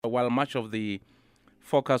While much of the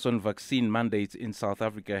focus on vaccine mandates in South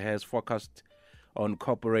Africa has focused on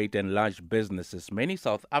corporate and large businesses, many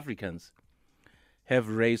South Africans have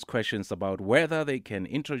raised questions about whether they can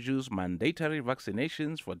introduce mandatory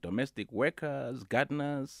vaccinations for domestic workers,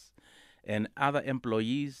 gardeners, and other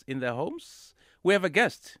employees in their homes. We have a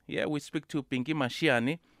guest. Yeah, we speak to Pinky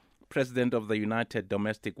Mashiane, President of the United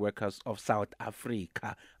Domestic Workers of South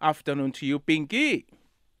Africa. Afternoon to you, Pinky.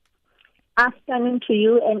 Afternoon to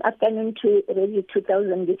you and afternoon to Radio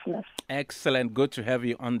 2000 listeners. Excellent. Good to have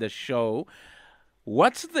you on the show.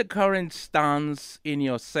 What's the current stance in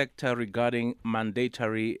your sector regarding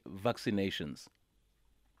mandatory vaccinations?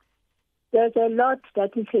 There's a lot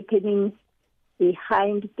that is happening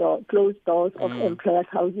behind closed doors of employers'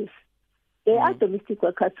 houses. There are domestic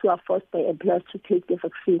workers who are forced by employers to take the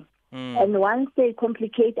vaccine. And once they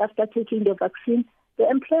complicate after taking the vaccine, the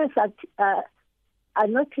employers are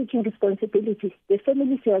not taking responsibility. The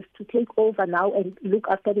families have to take over now and look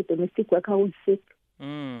after the domestic worker who is sick.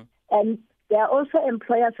 And there are also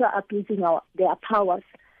employers who are abusing their powers.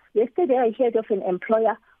 Yesterday, I heard of an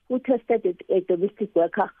employer who tested a domestic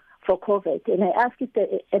worker for COVID. And I asked if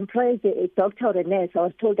the employer is a doctor or a nurse. I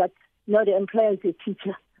was told that, no, the employer is a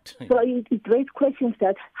teacher. So it raised questions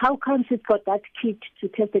that how come she's got that kit to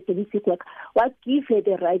test the domestic worker? What gives her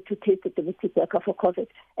the right to test the domestic worker for COVID?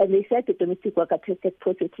 And they said the domestic worker tested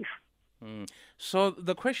positive. So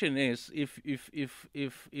the question is,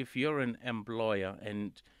 if you're an employer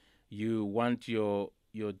and you want your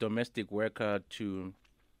domestic worker to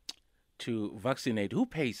vaccinate, who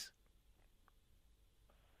pays?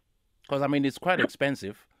 Because, I mean, it's quite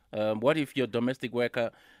expensive. What if your domestic worker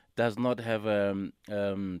does not have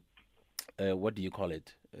what do you call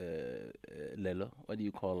it, Lelo? What do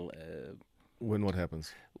you call? When what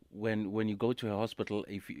happens? When you go to a hospital,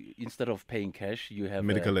 if you, instead of paying cash, you have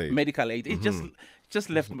medical aid. Medical aid. It just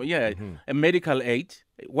left. Yeah, a medical aid.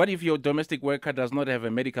 What if your domestic worker does not have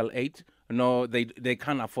a medical aid? No, they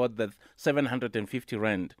can't afford the 750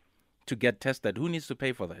 rand to get tested. Who needs to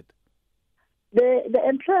pay for that? The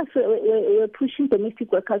employers were pushing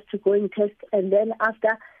domestic workers to go and test, and then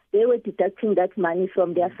after they were deducting that money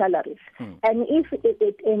from their salaries. And if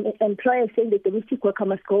an employer is saying the domestic worker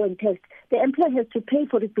must go and test, the employer has to pay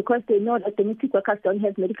for it because they know that domestic workers don't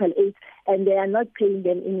have medical aid and they are not paying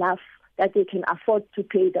them enough that they can afford to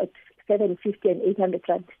pay that 750 and 800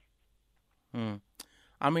 rand.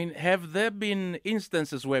 I mean, have there been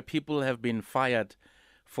instances where people have been fired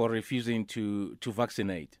for refusing to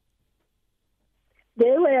vaccinate?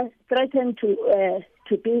 They were threatened to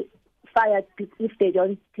be fired if they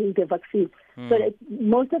don't take the vaccine. So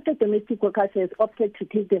most of the domestic workers have opted to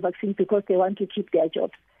take the vaccine because they want to keep their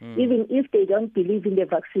jobs, even if they don't believe in the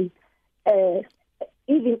vaccine.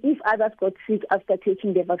 Even if others got sick after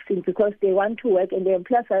taking the vaccine because they want to work, and the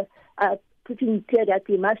employers are putting clear that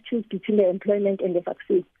they must choose between the employment and the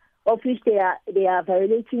vaccine, of which they are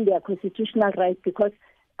violating their constitutional rights because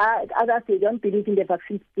others, they don't believe in the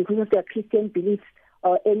vaccine because of their Christian beliefs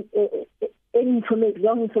or any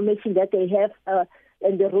wrong information that they have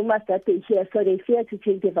and the rumors that they hear, so they fear to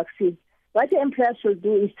take the vaccine. What the employer should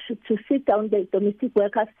do is to sit down the domestic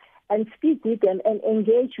workers and speak with them and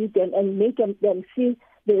engage with them and make them see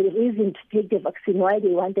the reason to take the vaccine, why they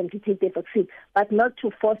want them to take the vaccine, but not to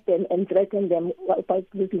force them and threaten them by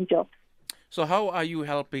losing jobs. So how are you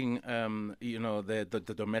helping,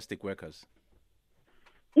 the domestic workers?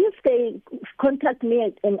 If they contact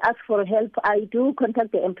me and ask for help, I do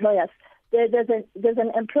contact the employers. There's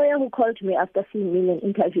an employer who called me after seeing me in an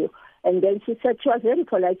interview, and then she said, she was very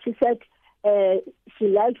polite. She said she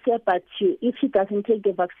likes her, but if she doesn't take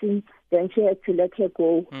the vaccine, then she had to let her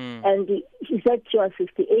go. And she said she was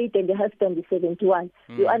 58 and the husband is 71.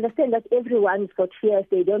 You understand that everyone's got fears.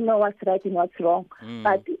 They don't know what's right and what's wrong.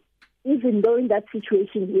 But even though in that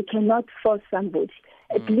situation, you cannot force somebody.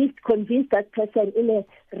 At least convince that person in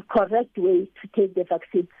a correct way to take the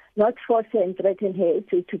vaccine, not force her and threaten her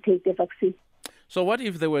to take the vaccine. So what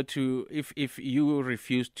if they were if you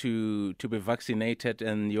refuse to be vaccinated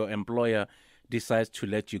and your employer decides to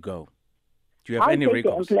let you go? Do you have any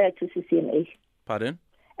recourse? I'll take the employer to CCMA. Pardon?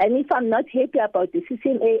 And if I'm not happy about the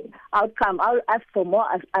CCMA outcome, I'll ask for more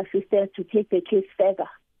assistance to take the case further.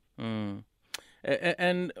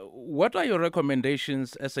 And what are your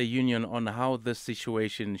recommendations as a union on how this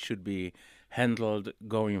situation should be handled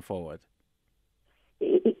going forward?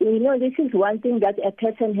 This is one thing that a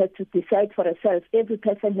person has to decide for herself. Every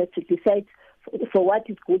person has to decide for what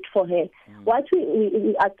is good for her. What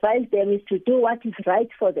we advise them is to do what is right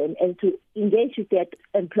for them and to engage with their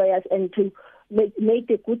employers and to make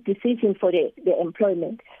a good decision for the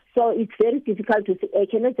employment. So it's very difficult to say. I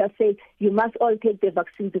cannot just say you must all take the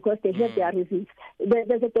vaccine because they have their reasons.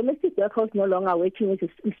 There's a domestic worker who's no longer working as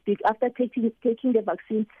we speak. After taking the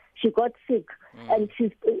vaccine, she got sick and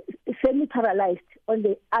she's semi-paralyzed on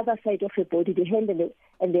the other side of her body, the hand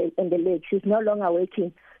and the leg. She's no longer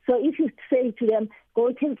working. So if you say to them,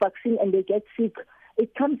 go take vaccine and they get sick,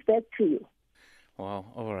 it comes back to you. Wow,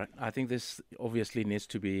 all right. I think this obviously needs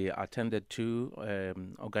to be attended to.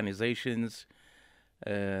 Organizations,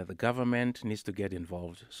 the government needs to get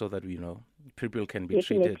involved so that we know people can be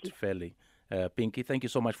Definitely. treated fairly. Pinky, thank you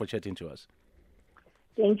so much for chatting to us.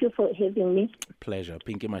 Thank you for having me. Pleasure.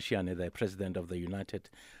 Pinky Mashiane, the president of the United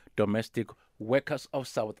Domestic Workers of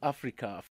South Africa.